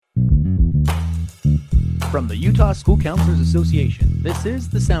From the Utah School Counselors Association, this is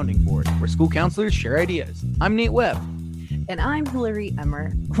The Sounding Board, where school counselors share ideas. I'm Nate Webb. And I'm Hillary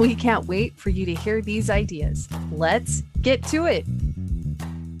Emmer. We can't wait for you to hear these ideas. Let's get to it.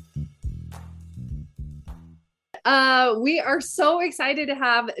 We are so excited to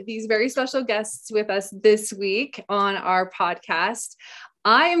have these very special guests with us this week on our podcast.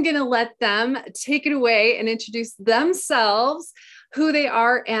 I am going to let them take it away and introduce themselves, who they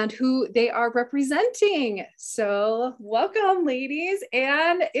are and who they are representing. So welcome, ladies,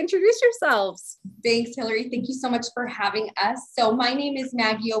 and introduce yourselves. Thanks, Hillary. Thank you so much for having us. So my name is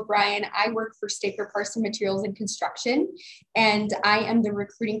Maggie O'Brien. I work for Staker, Parson Materials and Construction, and I am the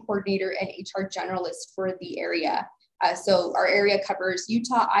recruiting coordinator and HR generalist for the area. So our area covers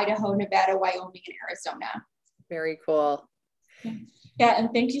Utah, Idaho, Nevada, Wyoming, and Arizona. Very cool. Yeah, and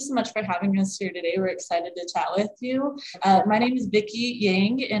thank you so much for having us here today. We're excited to chat with you. My name is Vicki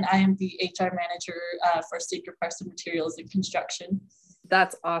Yang, and I am the HR manager for Staker Parson Materials and Construction.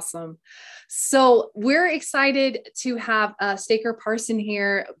 That's awesome. So we're excited to have Staker Parson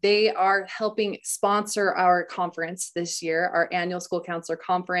here. They are helping sponsor our conference this year, our annual school counselor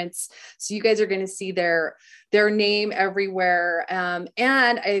conference. So you guys are going to see their name everywhere.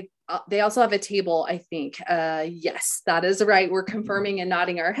 They also have a table, I think. Yes, that is right. We're confirming and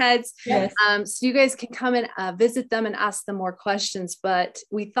nodding our heads. Yes. So you guys can come and visit them and ask them more questions. But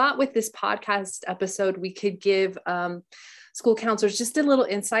we thought with this podcast episode, we could give school counselors just a little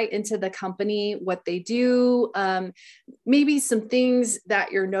insight into the company, what they do, maybe some things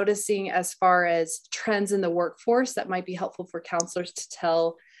that you're noticing as far as trends in the workforce that might be helpful for counselors to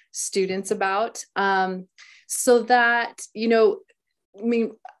tell students about. So that,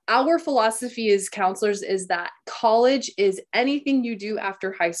 our philosophy as counselors is that college is anything you do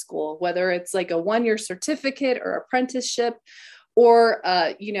after high school, whether it's like a one-year certificate or apprenticeship or,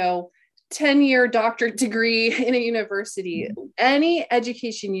 10-year doctorate degree in a university. Any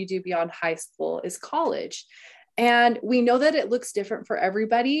education you do beyond high school is college. And we know that it looks different for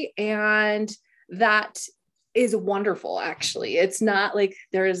everybody. And that is wonderful, actually. It's not like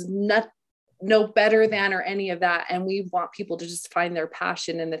there is no better than or any of that. And we want people to just find their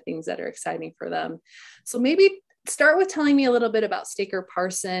passion in the things that are exciting for them. So maybe start with telling me a little bit about Staker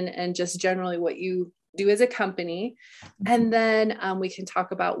Parson and just generally what you do as a company. And then we can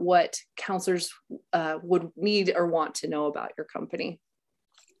talk about what counselors would need or want to know about your company.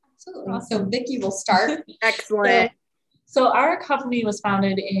 Absolutely. So Vicki will start. Excellent. So our company was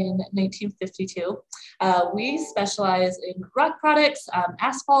founded in 1952. We specialize in rock products,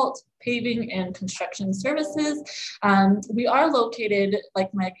 asphalt, paving, and construction services. We are located,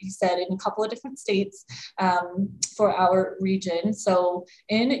 like Maggie said, in a couple of different states for our region. So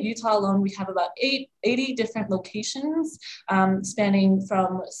in Utah alone, we have about 80 different locations spanning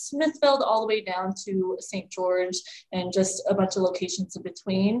from Smithfield all the way down to St. George and just a bunch of locations in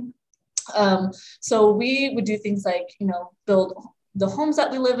between. So we would do things like, build the homes that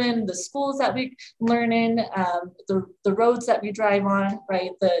we live in, the schools that we learn in, the roads that we drive on,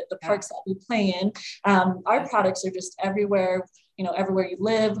 right? The parks that we play in. Our products are just everywhere, everywhere you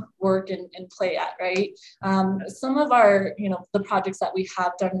live, work, and play at, right? Some of our, the projects that we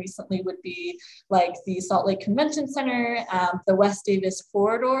have done recently would be like the Salt Lake Convention Center, the West Davis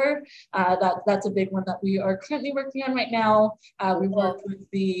Corridor. That's a big one that we are currently working on right now. We worked with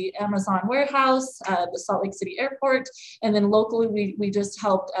the Amazon warehouse, the Salt Lake City Airport, and then locally we just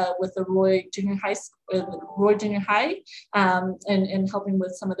helped with the Roy Junior High, and helping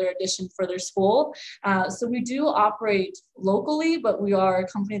with some of their addition for their school. So we do operate locally, but we are a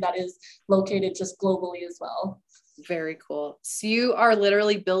company that is located just globally as well. Very cool. So you are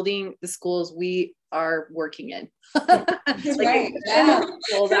literally building the schools we are working in. Right. Yeah.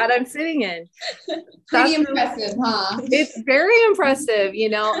 School that I'm sitting in. Pretty impressive, huh? It's very impressive.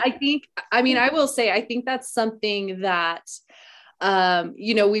 I will say, I think that's something that,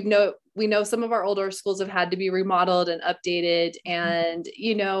 we know some of our older schools have had to be remodeled and updated. And,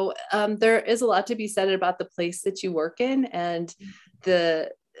 there is a lot to be said about the place that you work in and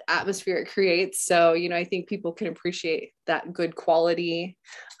the atmosphere it creates. So, I think people can appreciate that good quality.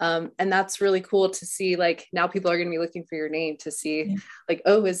 And that's really cool to see, like, now people are going to be looking for your name to see like,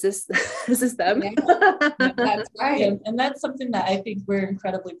 oh, is this them? Yeah, that's right. And that's something that I think we're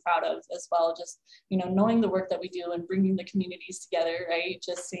incredibly proud of as well. Just, knowing the work that we do and bringing the communities together, right?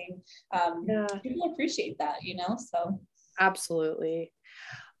 Just seeing people appreciate that, so. Absolutely.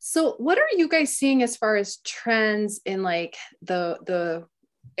 So what are you guys seeing as far as trends in like the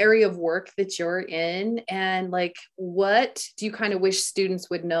area of work that you're in, and like what do you kind of wish students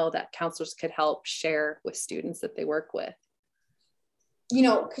would know that counselors could help share with students that they work with?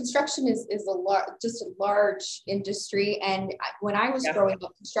 Construction is just a large industry. And when I was growing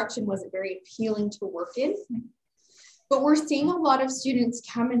up, construction wasn't very appealing to work in. But we're seeing a lot of students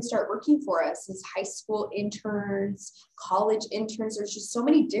come and start working for us as high school interns, college interns. There's just so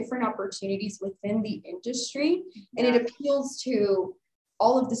many different opportunities within the industry, and it appeals to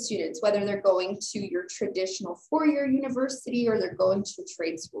all of the students, whether they're going to your traditional four-year university or they're going to a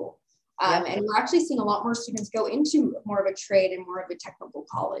trade school. And we're actually seeing a lot more students go into more of a trade and more of a technical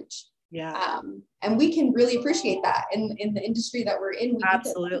college. And we can really appreciate that in the industry that we're in.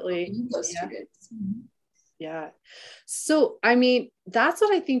 We need those students. Yeah. So, I mean, that's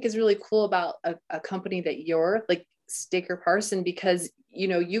what I think is really cool about a company that you're like Staker Parson, because,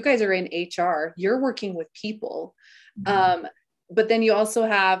 you guys are in HR, you're working with people. But then you also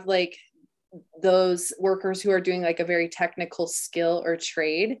have like those workers who are doing like a very technical skill or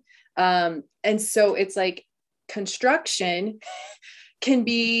trade. And so it's like construction can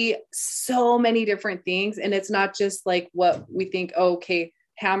be so many different things. And it's not just like what we think, okay,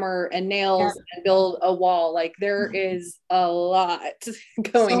 hammer and nails and build a wall. Like there is a lot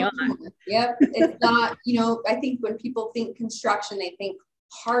going on. Yep. It's not, I think when people think construction, they think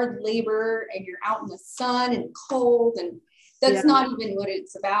hard labor and you're out in the sun and cold, and that's not even what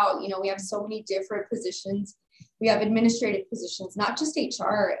it's about. We have so many different positions. We have administrative positions, not just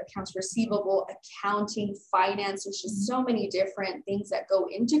HR, accounts receivable, accounting, finance. There's just so many different things that go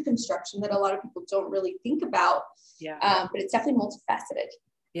into construction that a lot of people don't really think about. But it's definitely multifaceted.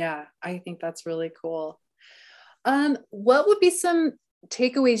 Yeah, I think that's really cool. What would be some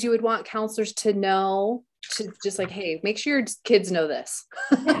takeaways you would want counselors to know, to just like, hey, make sure your kids know this?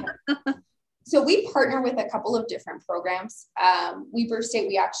 So we partner with a couple of different programs. Weber State,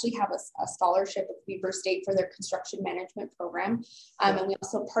 we actually have a scholarship with Weber State for their construction management program. And we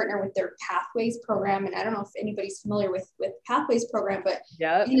also partner with their Pathways program. And I don't know if anybody's familiar with Pathways program, but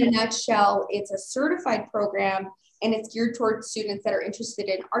in a nutshell, it's a certified program, and it's geared towards students that are interested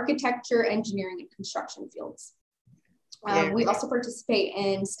in architecture, engineering, and construction fields. We also participate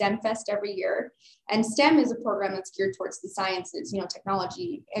in STEM Fest every year, and STEM is a program that's geared towards the sciences,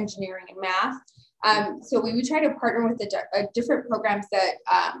 technology, engineering, and math. So we try to partner with different programs that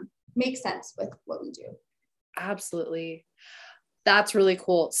make sense with what we do. Absolutely. That's really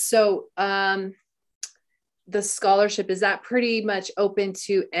cool. So the scholarship, is that pretty much open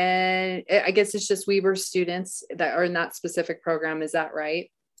to, and I guess it's just Weber students that are in that specific program. Is that right?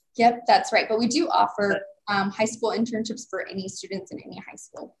 Yep, that's right. But we do offer high school internships for any students in any high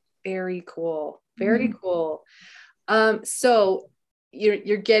school. Very cool. Very cool. So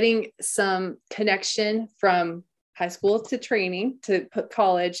you're getting some connection from high school to training to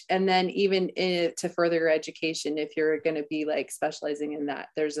college, and then even to further your education. If you're going to be like specializing in that,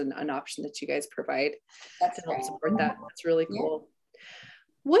 there's an option that you guys provide to help support that. That's really cool.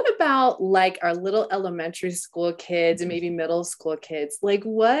 What about like our little elementary school kids and maybe middle school kids? Like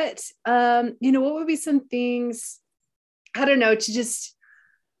what would be some things, I don't know, to just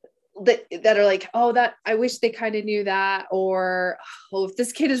that are like, oh, that I wish they kind of knew that, or if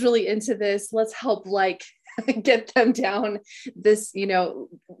this kid is really into this, let's help like get them down this,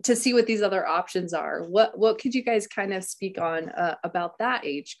 to see what these other options are. What could you guys kind of speak on about that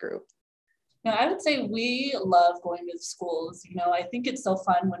age group? I would say we love going to schools. I think it's so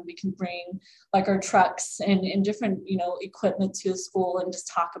fun when we can bring like our trucks and different, equipment to a school and just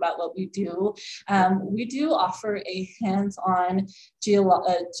talk about what we do. We do offer a hands-on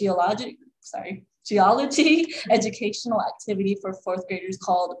geology educational activity for fourth graders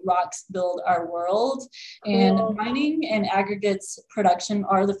called Rocks Build Our World. And mining and aggregates production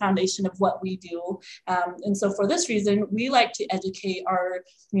are the foundation of what we do. And so for this reason, we like to educate our,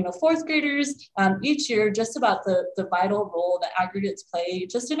 fourth graders each year just about the vital role that aggregates play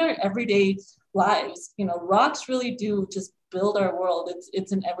just in our everyday lives. Rocks really do just build our world.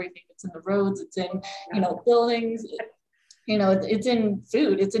 It's in everything. It's in the roads. It's in, buildings. It's in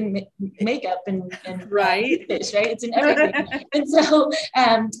food, it's in makeup and right, fish, right? It's in everything. And so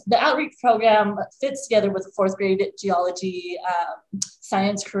the outreach program fits together with a fourth grade geology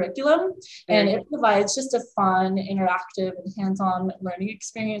science curriculum, and it provides just a fun, interactive, and hands-on learning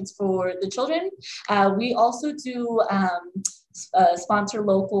experience for the children. We also do sponsor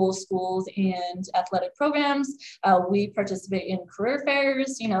local schools and athletic programs. We participate in career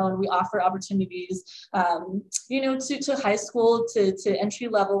fairs, and we offer opportunities, to high school, to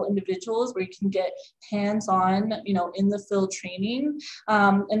entry-level individuals where you can get hands-on, in the field training.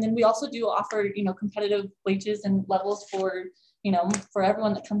 And then we also do offer, competitive wages and levels for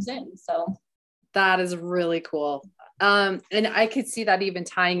everyone that comes in. So that is really cool. And I could see that even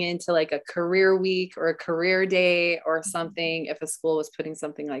tying into like a career week or a career day or something, if a school was putting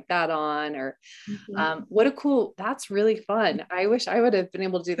something like that on, or that's really fun. I wish I would have been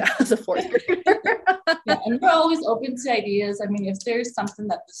able to do that as a fourth grader. Yeah, and we're always open to ideas. I mean, if there's something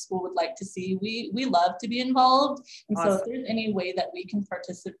that the school would like to see, we love to be involved. And so if there's any way that we can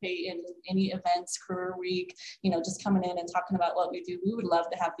participate in any events, career week, just coming in and talking about what we do, we would love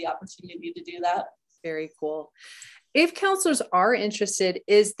to have the opportunity to do that. Very cool. If counselors are interested,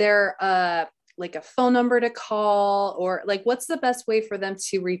 is there like a phone number to call, or like what's the best way for them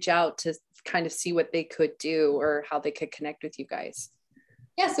to reach out to kind of see what they could do or how they could connect with you guys?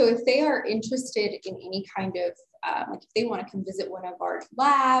 Yeah, so if they are interested in any kind of, like if they want to come visit one of our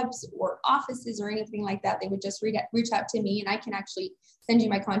labs or offices or anything like that, they would just reach out to me, and I can actually send you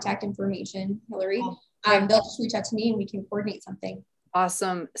my contact information, Hillary. They'll just reach out to me and we can coordinate something.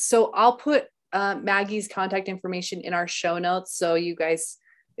 Awesome. So I'll put Maggie's contact information in our show notes. So you guys,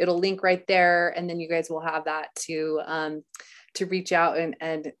 it'll link right there. And then you guys will have that to reach out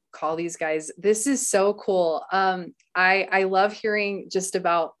and call these guys. This is so cool. I love hearing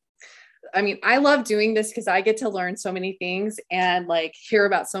I love doing this because I get to learn so many things and like hear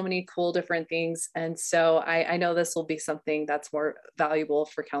about so many cool different things. And so I know this will be something that's more valuable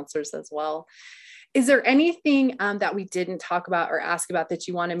for counselors as well. Is there anything that we didn't talk about or ask about that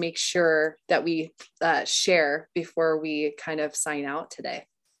you want to make sure that we share before we kind of sign out today?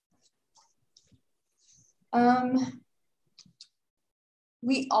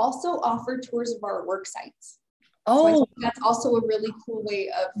 We also offer tours of our work sites. Oh, so that's also a really cool way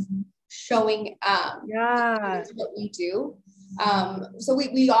of showing what we do. So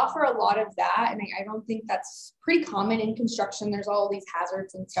we offer a lot of that, and I don't think that's pretty common in construction. There's all these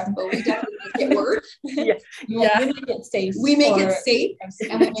hazards and stuff, but we definitely make it work. We make it safe. We make it safe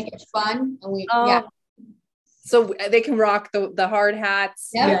and we make it fun, and so they can rock the hard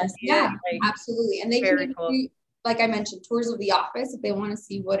hats. Yes. Absolutely. And they can do, like I mentioned, tours of the office if they want to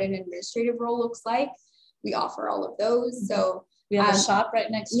see what an administrative role looks like. We offer all of those. So we have a shop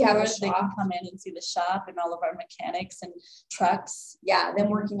right next door. They can come in and see the shop and all of our mechanics and trucks. Yeah, them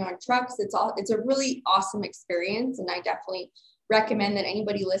working on trucks. It's a really awesome experience, and I definitely recommend that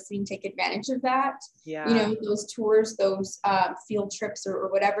anybody listening take advantage of that. Yeah. Those tours, those field trips, or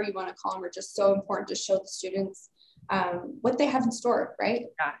whatever you want to call them, are just so important to show the students what they have in store, right?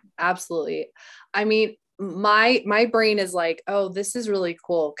 Yeah, absolutely. I mean, my brain is like, oh, this is really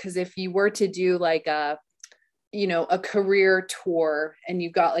cool, because if you were to do like a career tour and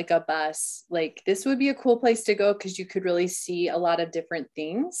you've got like a bus, like this would be a cool place to go, because you could really see a lot of different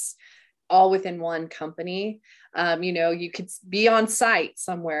things all within one company. You could be on site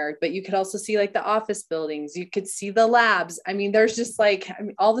somewhere, but you could also see like the office buildings, you could see the labs. I mean, there's just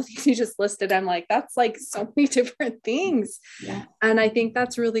all the things you just listed. I'm like, that's like so many different things. Yeah. And I think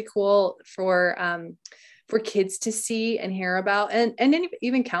that's really cool for kids to see and hear about, and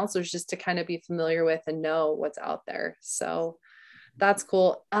even counselors just to kind of be familiar with and know what's out there. So that's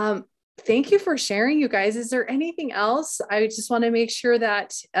cool. Thank you for sharing, you guys. Is there anything else? I just want to make sure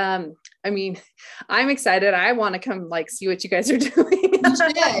that, I'm excited. I want to come see what you guys are doing. You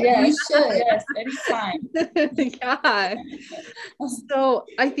should. Yes, anytime. Yeah. So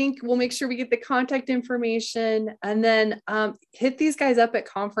I think we'll make sure we get the contact information, and then hit these guys up at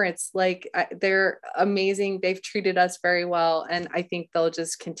conference. They're amazing. They've treated us very well. And I think they'll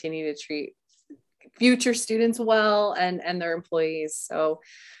just continue to treat future students well and their employees. So,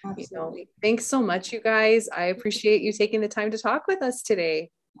 thanks so much, you guys. I appreciate you taking the time to talk with us today.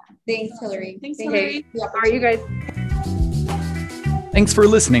 Thanks, Hillary. Thanks, Hillary. All right, you guys. Thanks for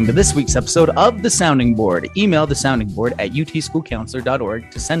listening to this week's episode of The Sounding Board. Email the sounding board at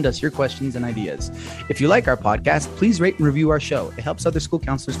utschoolcounselor.org to send us your questions and ideas. If you like our podcast, please rate and review our show. It helps other school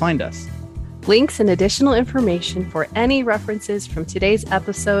counselors find us. Links and additional information for any references from today's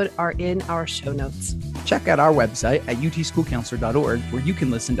episode are in our show notes. Check out our website at utschoolcounselor.org, where you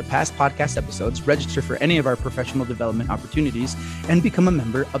can listen to past podcast episodes, register for any of our professional development opportunities, and become a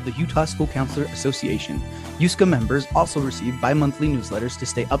member of the Utah School Counselor Association. USCA members also receive bi-monthly newsletters to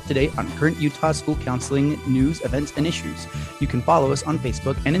stay up to date on current Utah school counseling news, events, and issues. You can follow us on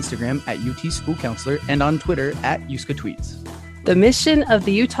Facebook and Instagram at UT School Counselor and on Twitter at USCA Tweets. The mission of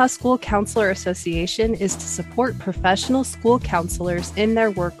the Utah School Counselor Association is to support professional school counselors in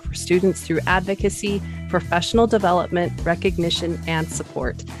their work for students through advocacy, professional development, recognition, and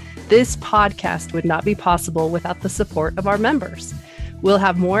support. This podcast would not be possible without the support of our members. We'll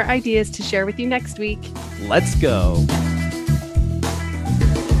have more ideas to share with you next week. Let's go.